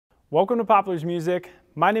Welcome to Popplers Music.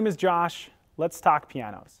 My name is Josh. Let's talk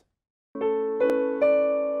pianos.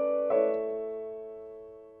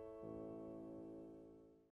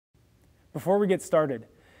 Before we get started,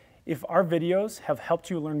 if our videos have helped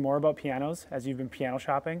you learn more about pianos as you've been piano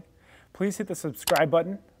shopping, please hit the subscribe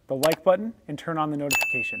button, the like button, and turn on the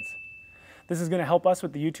notifications. This is going to help us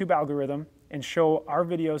with the YouTube algorithm and show our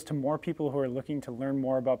videos to more people who are looking to learn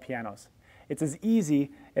more about pianos. It's as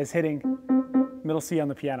easy as hitting middle C on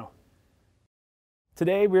the piano.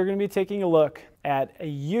 Today we're going to be taking a look at a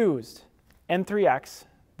used N3X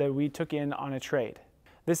that we took in on a trade.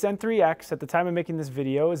 This N3X at the time of making this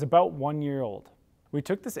video is about 1 year old. We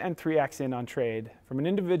took this N3X in on trade from an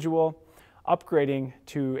individual upgrading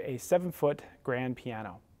to a 7-foot grand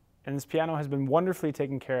piano. And this piano has been wonderfully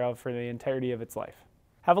taken care of for the entirety of its life.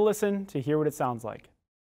 Have a listen to hear what it sounds like.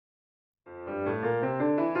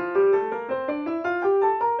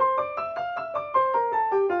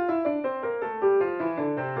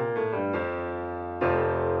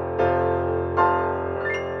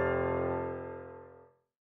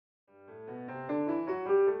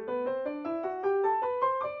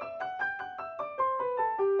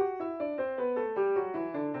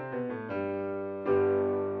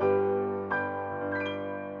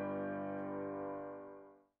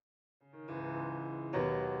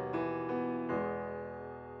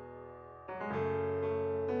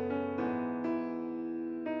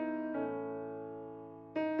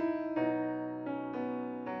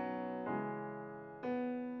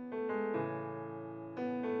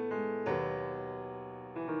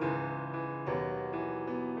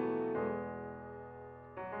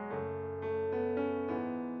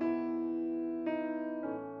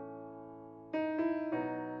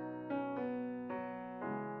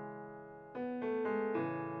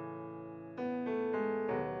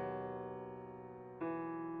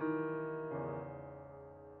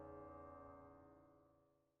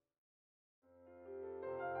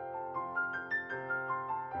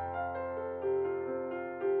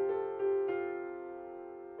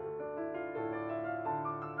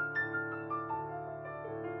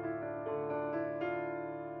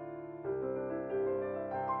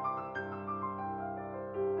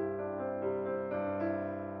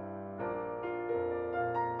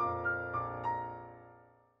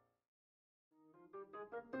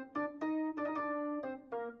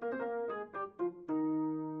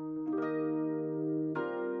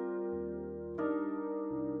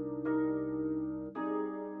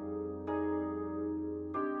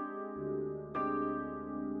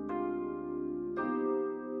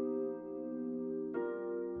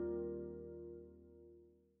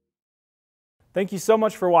 Thank you so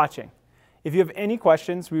much for watching. If you have any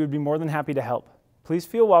questions, we would be more than happy to help. Please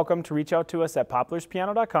feel welcome to reach out to us at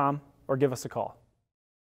popplerspiano.com or give us a call.